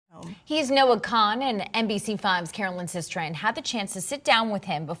He's Noah Kahan, and NBC5's Carolyn Sistran had the chance to sit down with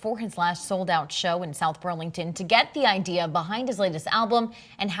him before his last sold-out show in South Burlington to get the idea behind his latest album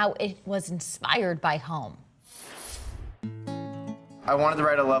and how it was inspired by home. I wanted to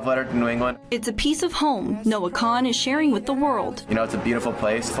write a love letter to New England. It's a piece of home Noah Kahan is sharing with the world. You know, it's a beautiful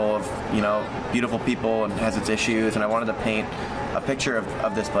place full of, beautiful people and has its issues, and I wanted to paint a picture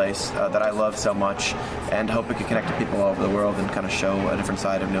of this place that I love so much and hope it could connect to people all over the world and kind of show a different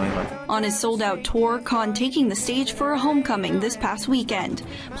side of New England. On his sold-out tour, Kahan taking the stage for a homecoming this past weekend,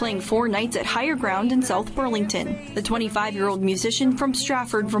 playing 4 nights at Higher Ground in South Burlington. The 25-year-old musician from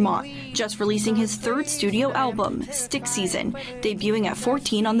Stratford, Vermont, just releasing his 3rd studio album, Stick Season, debuting at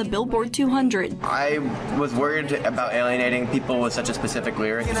 14 on the Billboard 200. I was worried about alienating people with such a specific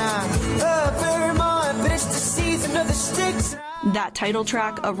lyric. That title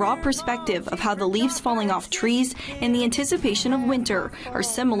track, a raw perspective of how the leaves falling off trees and the anticipation of winter are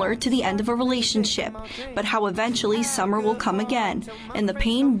similar to the end of a relationship, but how eventually summer will come again, and the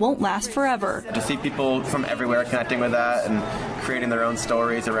pain won't last forever. To see people from everywhere connecting with that and creating their own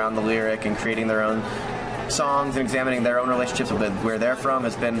stories around the lyric and creating their own songs and examining their own relationships with where they're from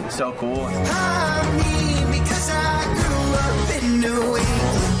has been so cool.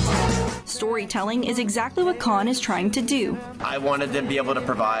 Storytelling is exactly what Kahan is trying to do. I wanted to be able to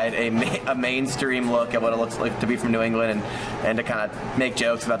provide a mainstream look at what it looks like to be from New England and to kind of make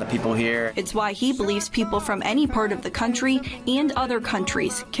jokes about the people here. It's why he believes people from any part of the country and other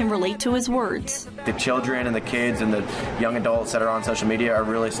countries can relate to his words. The children and the kids and the young adults that are on social media are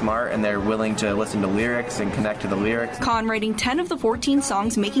really smart, and they're willing to listen to lyrics and connect to the lyrics. Kahan writing 10 of the 14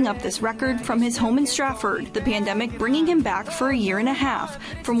 songs making up this record from his home in Stratford, the pandemic bringing him back for a year and a half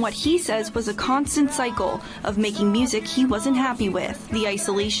from what he says was a constant cycle of making music he wasn't happy with. The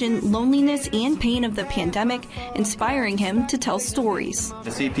isolation, loneliness, and pain of the pandemic inspiring him to tell stories.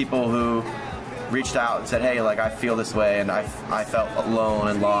 To see people who reached out and said, hey, I feel this way, and I felt alone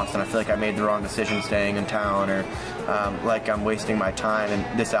and lost, and I feel like I made the wrong decision staying in town, or like I'm wasting my time,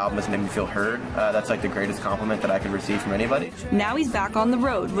 and this album has made me feel heard. That's the greatest compliment that I could receive from anybody. Now he's back on the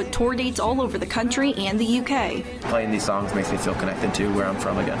road with tour dates all over the country and the UK. Playing these songs makes me feel connected to where I'm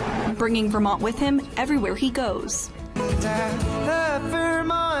from again. Bringing Vermont with him everywhere he goes.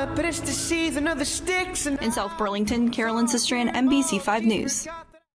 In South Burlington, Carolyn Sistran, NBC5 News.